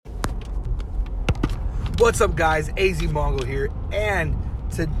What's up, guys? AZ Mongo here, and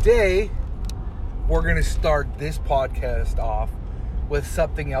today we're going to start this podcast off with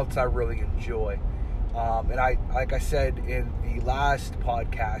something else I really enjoy. Like I said in the last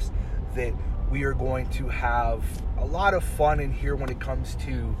podcast, that we are going to have a lot of fun in here when it comes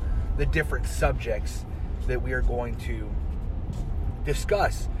to the different subjects that we are going to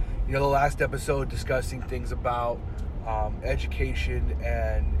discuss. You know, the last episode discussing things about education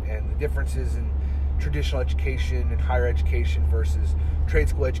and the differences in traditional education and higher education versus trade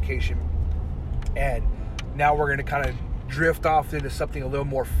school education. And now we're going to kind of drift off into something a little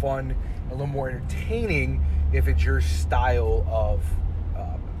more fun, a little more entertaining if it's your style of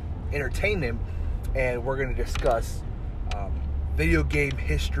entertainment. And we're going to discuss video game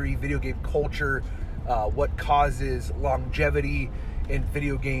history, video game culture, what causes longevity in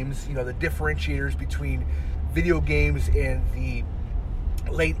video games, you know, the differentiators between video games in the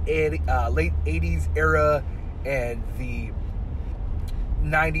late 80s era and the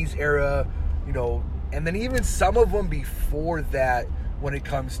 90s era, you know, and then even some of them before that when it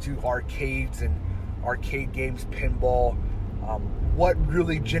comes to arcades and arcade games, pinball, what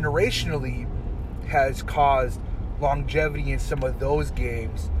really generationally has caused longevity in some of those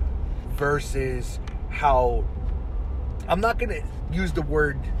games versus how, I'm not going to use the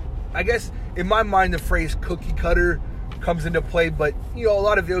word, I guess in my mind the phrase cookie cutter comes into play, but you know, a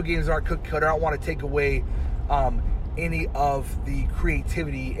lot of video games aren't cookie cutter. I don't want to take away any of the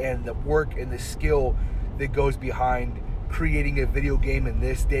creativity and the work and the skill that goes behind creating a video game in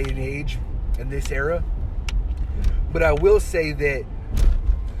this day and age, in this era. But I will say that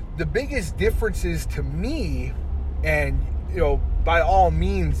the biggest differences to me, and you know, by all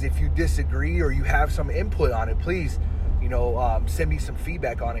means, if you disagree or you have some input on it, please, you know, send me some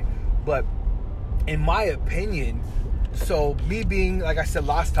feedback on it. But in my opinion, so me being, like I said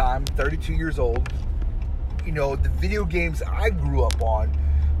last time, 32 years old, you know, the video games I grew up on,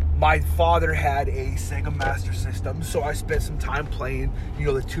 my father had a Sega Master System, so I spent some time playing, you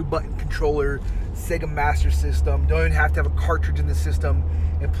know, the 2-button controller, Sega Master System. Don't even have to have a cartridge in the system,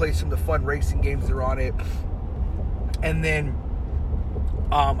 and play some of the fun racing games that are on it. And then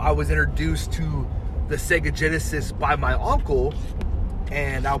I was introduced to the Sega Genesis by my uncle,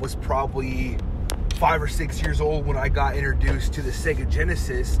 and I was probably 5 or 6 years old when I got introduced to the Sega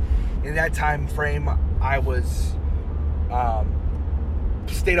Genesis. In that time frame, I was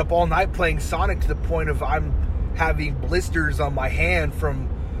stayed up all night playing Sonic to the point of I'm having blisters on my hand from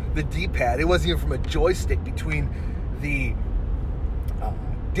the D-pad. It wasn't even from a joystick, between the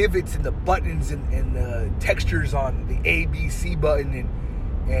divots and the buttons and the textures on the A, B, C button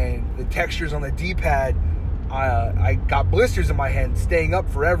and the textures on the D-pad. I got blisters in my hand, staying up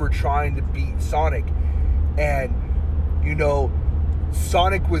forever trying to beat Sonic. And, you know,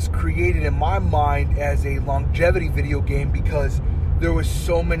 Sonic was created in my mind as a longevity video game because there was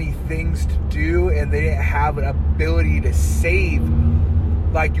so many things to do and they didn't have an ability to save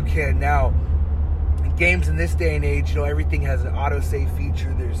like you can now. Games in this day and age, you know, everything has an autosave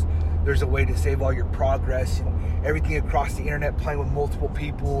feature. There's a way to save all your progress and everything across the internet, playing with multiple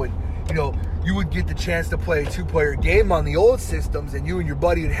people. And you know, you would get the chance to play a 2-player game on the old systems, and you and your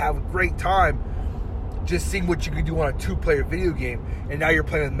buddy would have a great time just seeing what you could do on a 2-player video game. And now you're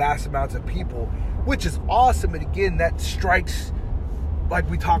playing with mass amounts of people, which is awesome. And again, that strikes, like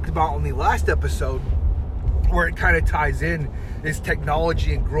we talked about on the last episode, where it kind of ties in, is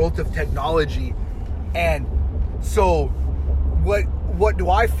technology and growth of technology. And so what do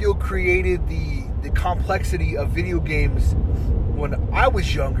I feel created the complexity of video games when I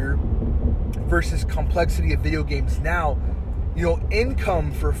was younger versus complexity of video games now? You know,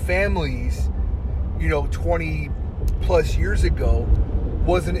 income for families, you know, 20 plus years ago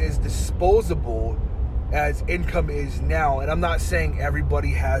wasn't as disposable as income is now. And I'm not saying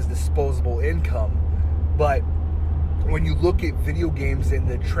everybody has disposable income, but when you look at video games and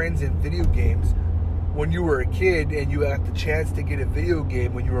the trends in video games, when you were a kid and you had the chance to get a video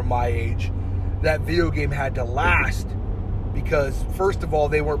game when you were my age, that video game had to last, because first of all,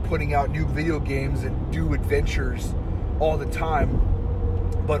 they weren't putting out new video games and new adventures all the time,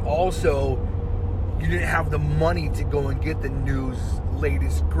 but also you didn't have the money to go and get the newest,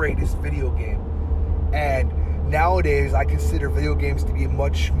 latest, greatest video game. And nowadays, I consider video games to be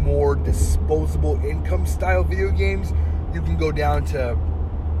much more disposable income style video games. You can go down to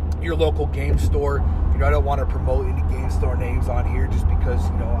your local game store. You know, I don't want to promote any game store names on here just because,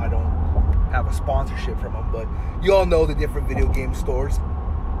 you know, I don't have a sponsorship from them, but you all know the different video game stores,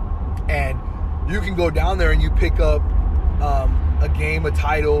 and you can go down there and you pick up a game, a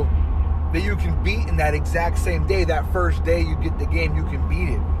title that you can beat in that exact same day. That first day you get the game, you can beat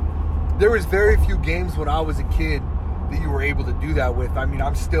it. there was very few games when I was a kid that you were able to do that with. I mean,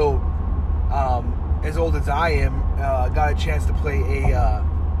 I'm still as old as I am. Got a chance to play a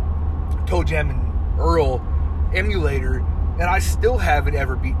ToeJam and Earl emulator, and I still haven't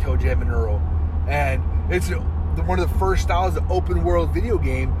ever beat ToeJam and Earl. And it's one of the first styles of open world video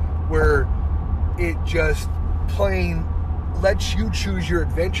game where it just plain lets you choose your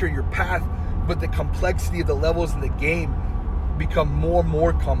adventure, your path, but the complexity of the levels in the game become more and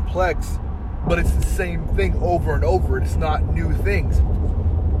more complex, but it's the same thing over and over. It's not new things.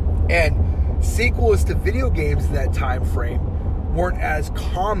 And sequels to video games in that time frame weren't as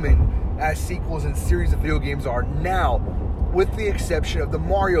common as sequels and series of video games are now, with the exception of the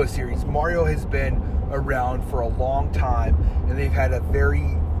Mario series. Mario has been around for a long time, and they've had a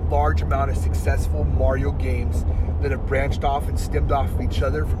very large amount of successful Mario games that have branched off and stemmed off of each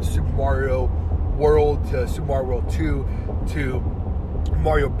other, from Super Mario World to Super Mario World 2 to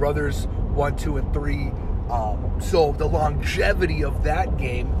Mario Brothers 1, 2, and 3. So the longevity of that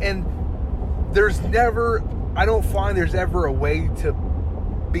game, and I don't find there's ever a way to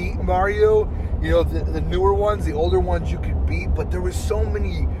beat Mario. You know, the newer ones, the older ones you could beat, but there was so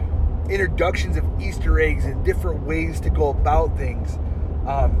many introductions of Easter eggs and different ways to go about things.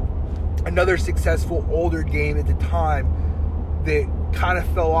 Another successful older game at the time that kind of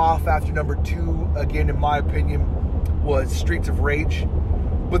fell off after number 2, again in my opinion, was Streets of Rage.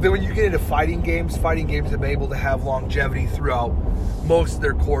 But then when you get into fighting games have been able to have longevity throughout most of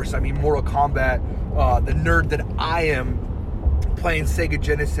their course. I mean, Mortal Kombat, the nerd that I am, playing Sega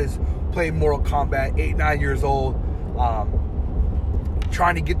Genesis, playing Mortal Kombat, 8, 9 years old,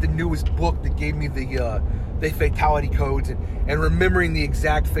 trying to get the newest book that gave me the fatality codes, and remembering the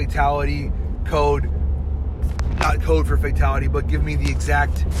exact fatality code, not code for fatality, but give me the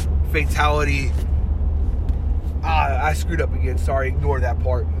exact fatality. I screwed up again, sorry, ignore that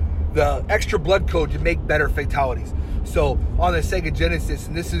part. The extra blood code to make better fatalities. So on the Sega Genesis,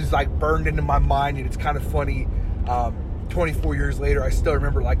 and this is like burned into my mind, and it's kind of funny, 24 years later, I still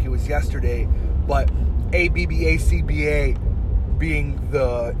remember like it was yesterday, but ABBACBA being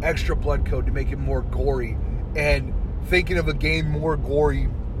the extra blood code to make it more gory. And thinking of a game more gory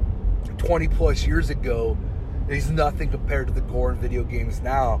 20 plus years ago is nothing compared to the gore in video games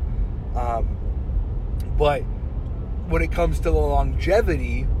now. But when it comes to the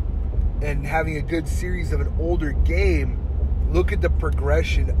longevity and having a good series of an older game, look at the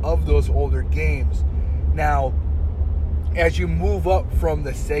progression of those older games. Now, as you move up from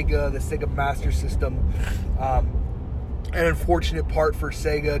the Sega Master System, an unfortunate part for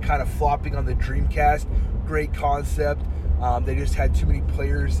Sega kind of flopping on the Dreamcast. Great concept. They just had too many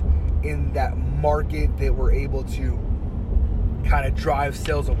players in that market that were able to kind of drive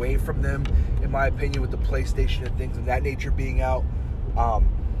sales away from them, in my opinion, with the PlayStation and things of that nature being out.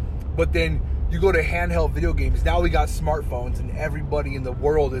 But then you go to handheld video games. Now we got smartphones, and everybody in the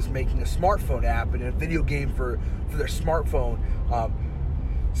world is making a smartphone app and a video game for their smartphone.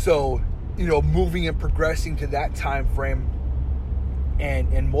 So, you know, moving and progressing to that time frame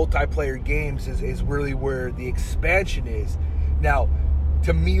and multiplayer games is really where the expansion is. Now,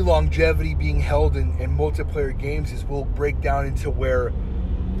 to me, longevity being held in multiplayer games will break down into where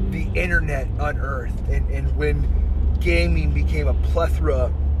the internet unearthed, and when gaming became a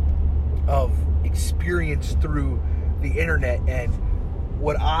plethora of experience through the internet. And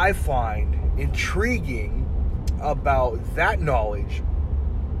what I find intriguing about that knowledge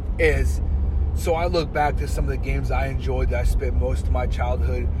is, so I look back to some of the games I enjoyed that I spent most of my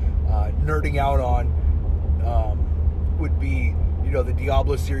childhood nerding out on, would be, you know, the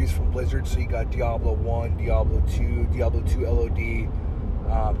Diablo series from Blizzard. So you got Diablo 1, Diablo 2, Diablo 2 LOD,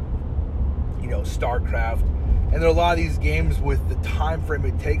 you know, StarCraft. And there are a lot of these games with the time frame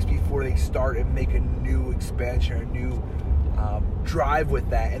it takes before they start and make a new expansion, a new drive with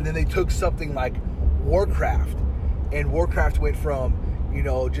that. And then they took something like Warcraft, and Warcraft went from, you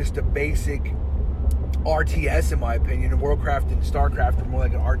know, just a basic RTS, in my opinion, and Warcraft and StarCraft are more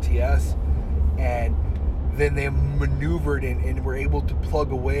like an RTS. And then they maneuvered and were able to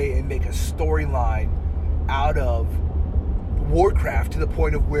plug away and make a storyline out of Warcraft to the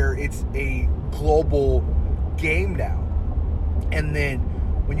point of where it's a global game now. And then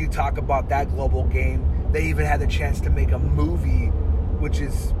when you talk about that global game, they even had the chance to make a movie, which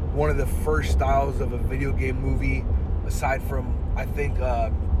is one of the first styles of a video game movie, aside from, I think,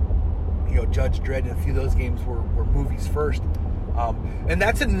 you know, Judge Dredd, and a few of those games were movies first. And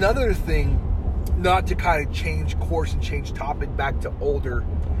that's another thing, not to kind of change course and change topic back to older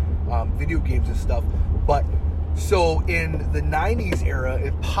video games and stuff, but so in the 90s era,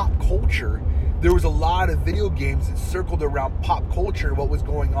 in pop culture, there was a lot of video games that circled around pop culture, what was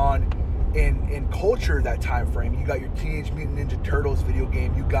going on in culture that time frame. You got your Teenage Mutant Ninja Turtles video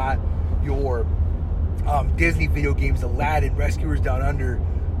game. You got your Disney video games, Aladdin, Rescuers Down Under.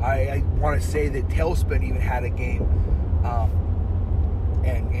 I want to say that Tailspin even had a game,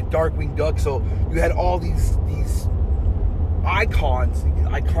 and Darkwing Duck. So you had all these icons,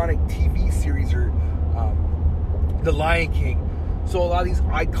 iconic TV series, or The Lion King. So a lot of these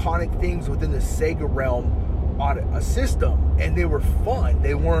iconic things within the Sega realm on a system, and they were fun.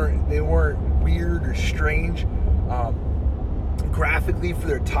 They weren't weird or strange. Graphically, for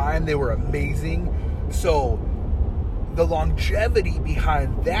their time, they were amazing. So the longevity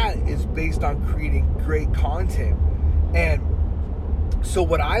behind that is based on creating great content. And so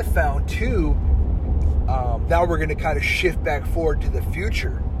what I found too, now we're going to kind of shift back forward to the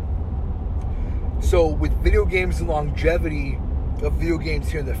future. So with video games and longevity of video games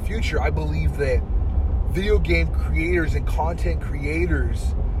here in the future, I believe that video game creators and content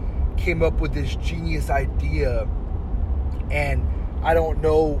creators came up with this genius idea, and I don't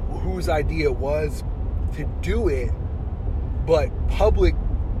know whose idea it was to do it, but public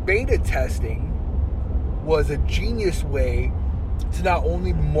beta testing was a genius way to not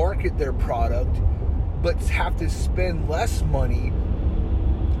only market their product, but have to spend less money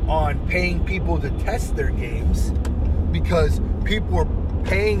on paying people to test their games, because people are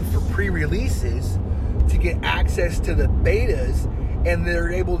paying for pre-releases to get access to the betas, and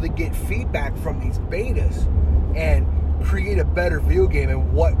they're able to get feedback from these betas and create a better video game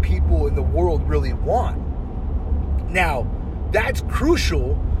and what people in the world really want. Now, that's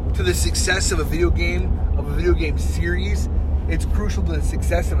crucial to the success of a video game series. It's crucial to the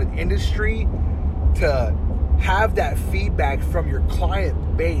success of an industry to have that feedback from your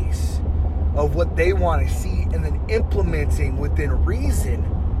client base of what they want to see, and then implementing within reason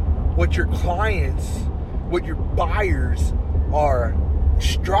what your clients, what your buyers are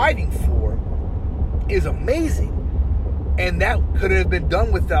striving for is amazing. And that couldn't have been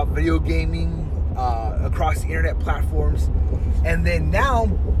done without video gaming across the internet platforms. And then now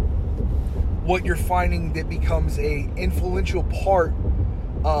what you're finding that becomes a influential part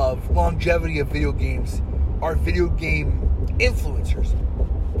of longevity of video games are video game influencers.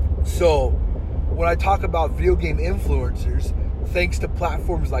 So when I talk about video game influencers, thanks to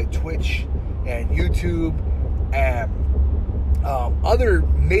platforms like Twitch and YouTube and other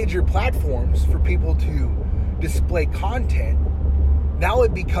major platforms for people to display content, now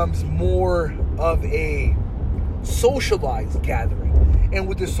it becomes more of a socialized gathering. And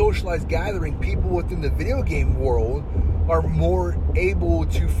with the socialized gathering, people within the video game world are more able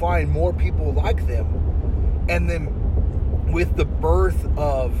to find more people like them. And then with the birth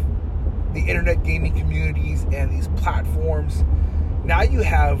of the internet gaming communities and these platforms, now you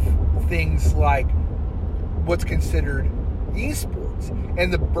have things like what's considered esports,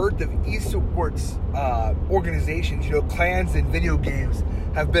 and the birth of esports organizations. You know, clans in video games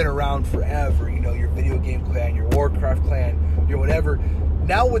have been around forever. You know, your video game clan, your Warcraft clan, your whatever.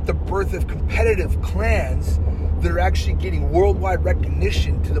 Now with the birth of competitive clans, they're actually getting worldwide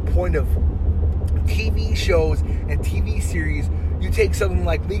recognition to the point of TV shows and TV series. You take something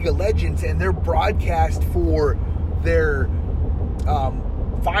like League of Legends, and their broadcast for their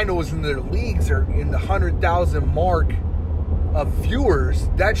finals in their leagues are in the 100,000 mark of viewers.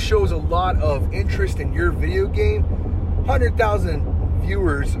 That shows a lot of interest in your video game. 100,000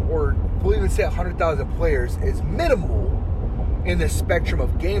 viewers, or we'll even say 100,000 players, is minimal in the spectrum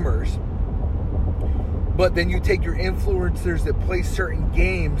of gamers. But then you take your influencers that play certain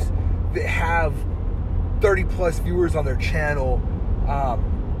games that have 30 plus viewers on their channel,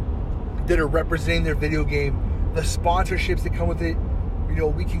 that are representing their video game, the sponsorships that come with it. You know,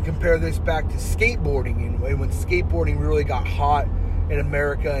 we can compare this back to skateboarding, and when skateboarding really got hot in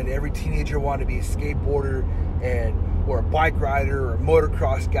America, and every teenager wanted to be a skateboarder or a bike rider or a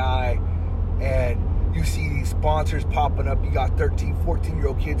motocross guy, and you see these sponsors popping up. You got 13,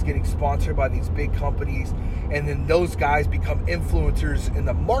 14-year-old kids getting sponsored by these big companies, and then those guys become influencers in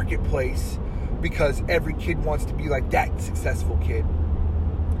the marketplace because every kid wants to be like that successful kid.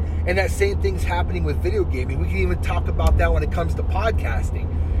 And that same thing's happening with video gaming. We can even talk about that when it comes to podcasting.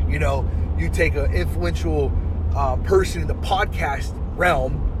 You know, you take an influential person in the podcast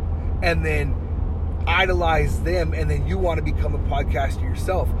realm and then idolize them, and then you want to become a podcaster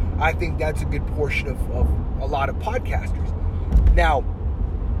yourself. I think that's a good portion of a lot of podcasters. Now,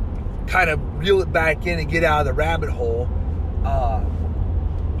 kind of reel it back in and get out of the rabbit hole.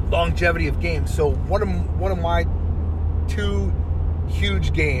 Longevity of games. So one of my two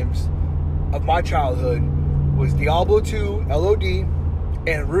huge games of my childhood was Diablo 2 LOD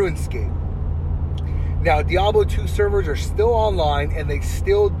and RuneScape. Now, Diablo 2 servers are still online, and they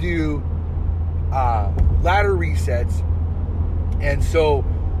still do ladder resets. And so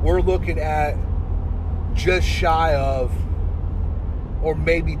we're looking at just shy of, or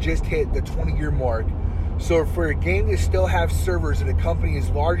maybe just hit the 20-year mark. So for a game to still have servers at a company as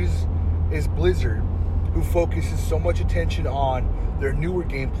large as Blizzard, who focuses so much attention on their newer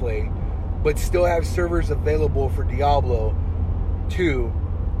gameplay, but still have servers available for Diablo 2,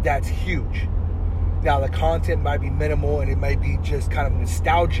 that's huge. Now, the content might be minimal and it might be just kind of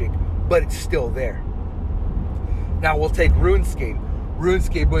nostalgic, but it's still there. Now, we'll take RuneScape.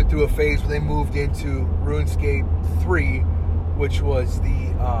 RuneScape went through a phase where they moved into RuneScape 3, which was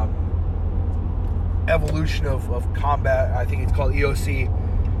the evolution of combat. I think it's called EOC.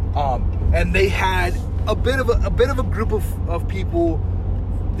 And they had a bit of a group of people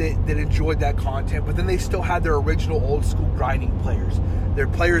that enjoyed that content, but then they still had their original old school grinding players. They're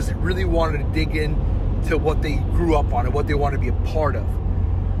players that really wanted to dig in to what they grew up on and what they wanted to be a part of.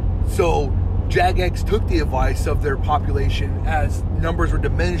 So Jagex took the advice of their population as numbers were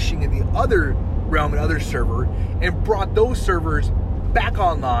diminishing in the other realm and other server, and brought those servers back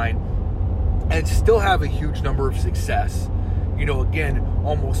online and still have a huge number of success. You know, again,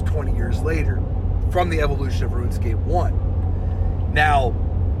 almost 20 years later from the evolution of RuneScape 1. Now,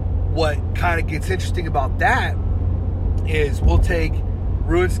 what kind of gets interesting about that is we'll take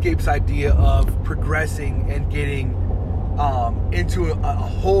RuneScape's idea of progressing and getting into a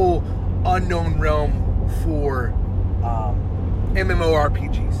whole unknown realm for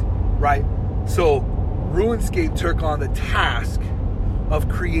MMORPGs, right? So RuneScape took on the task of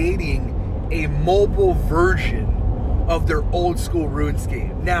creating a mobile version of their old school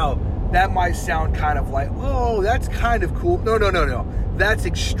RuneScape. Now, that might sound kind of like, oh, that's kind of cool. No. That's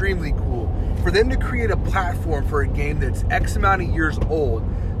extremely cool. For them to create a platform for a game that's X amount of years old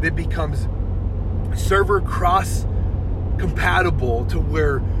that becomes server cross compatible to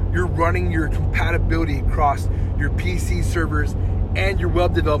where you're running your compatibility across your PC servers and your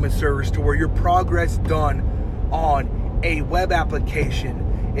web development servers, to where your progress done on a web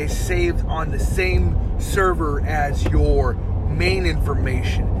application is saved on the same server as your main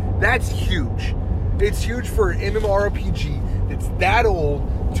information. That's huge. It's huge for an MMORPG that's that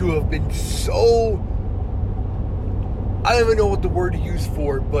old to have been so, I don't even know what the word to use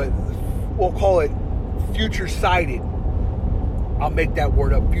for it, but we'll call it future sighted. I'll make that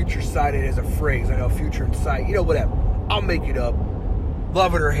word up. Future sighted as a phrase. I know future and sight, whatever. I'll make it up.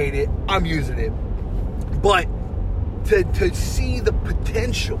 Love it or hate it, I'm using it. But to see the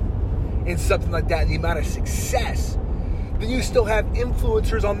potential in something like that and the amount of success, then you still have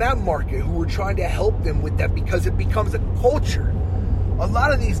influencers on that market who are trying to help them with that, because it becomes a culture. A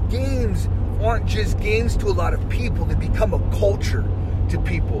lot of these games aren't just games to a lot of people. They become a culture to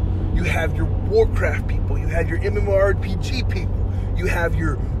people. You have your Warcraft people. You have your MMORPG people. You have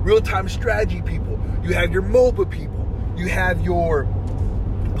your real-time strategy people. You have your MOBA people. You have your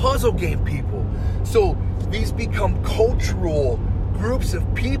puzzle game people. So these become cultural groups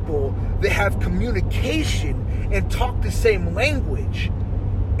of people that have communication and talk the same language.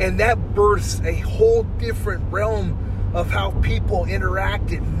 And that births a whole different realm of how people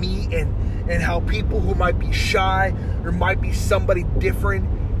interact and meet, and how people who might be shy or might be somebody different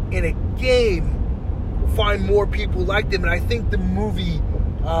in a game find more people like them. And I think the movie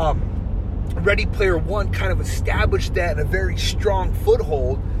Ready Player One kind of established that in a very strong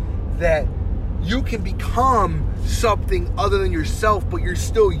foothold, that you can become something other than yourself, but you're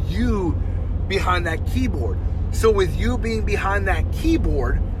still you behind that keyboard. So with you being behind that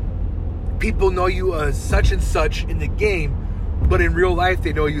keyboard, people know you as such and such in the game, but in real life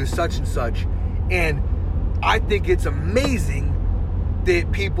they know you as such and such. And I think it's amazing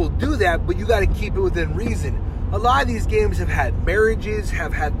that people do that, but you got to keep it within reason. A lot of these games have had marriages,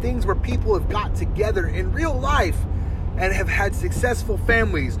 have had things where people have got together in real life and have had successful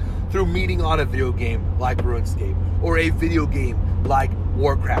families through meeting on a video game like RuneScape, or a video game like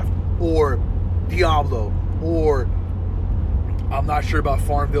Warcraft, or Diablo, or I'm not sure about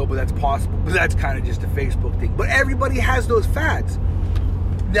Farmville, but that's possible. But that's kind of just a Facebook thing. But everybody has those fads.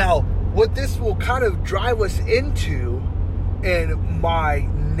 Now, what this will kind of drive us into in my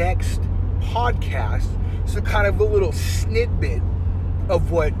next podcast, so kind of a little snippet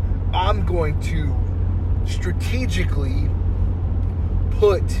of what I'm going to strategically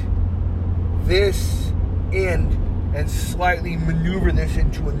put this in and slightly maneuver this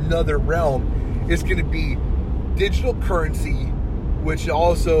into another realm, is going to be digital currency, which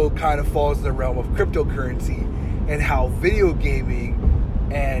also kind of falls in the realm of cryptocurrency, and how video gaming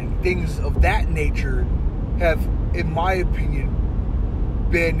and things of that nature have, in my opinion,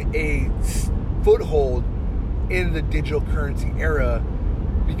 been a foothold in the digital currency era,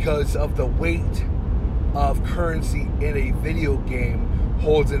 because of the weight of currency in a video game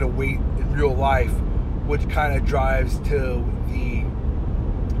holds in a weight in real life, which kind of drives to the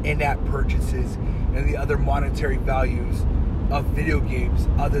in-app purchases and the other monetary values of video games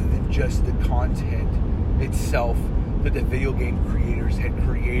other than just the content itself that the video game creators had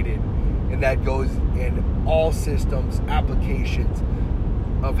created. And that goes in all systems, applications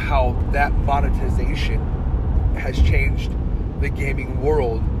of how that monetization has changed the gaming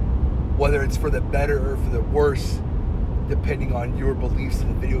world, whether it's for the better or for the worse, depending on your beliefs in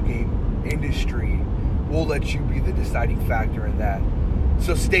the video game industry. We'll let you be the deciding factor in that.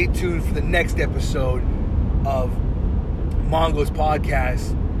 So stay tuned for the next episode of Mongo's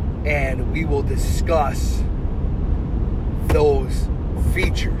podcast, and we will discuss those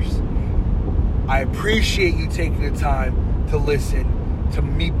features. I appreciate you taking the time to listen to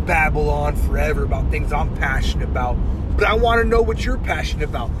me babble on forever about things I'm passionate about. But I want to know what you're passionate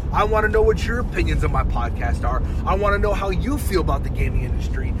about. I want to know what your opinions on my podcast are. I want to know how you feel about the gaming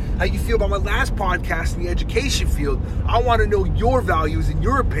industry, how you feel about my last podcast in the education field. I want to know your values and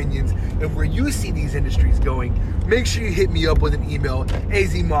your opinions and where you see these industries going. Make sure you hit me up with an email,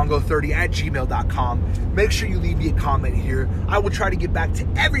 azmongo30@gmail.com. Make sure you leave me a comment here. I will try to get back to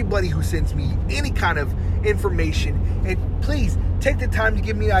everybody who sends me any kind of information. And please, take the time to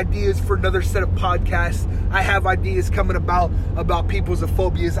give me ideas for another set of podcasts. I have ideas coming about people's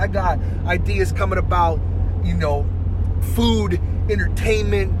phobias. I got ideas coming about, food,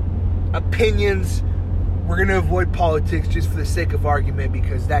 entertainment, opinions. We're going to avoid politics just for the sake of argument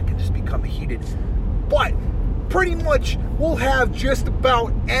because that can just become heated. But pretty much we'll have just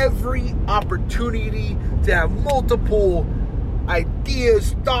about every opportunity to have multiple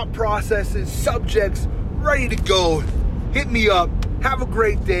ideas, thought processes, subjects ready to go. Hit me up. Have a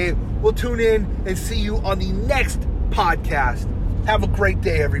great day. We'll tune in and see you on the next podcast. Have a great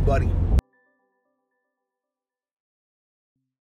day, everybody.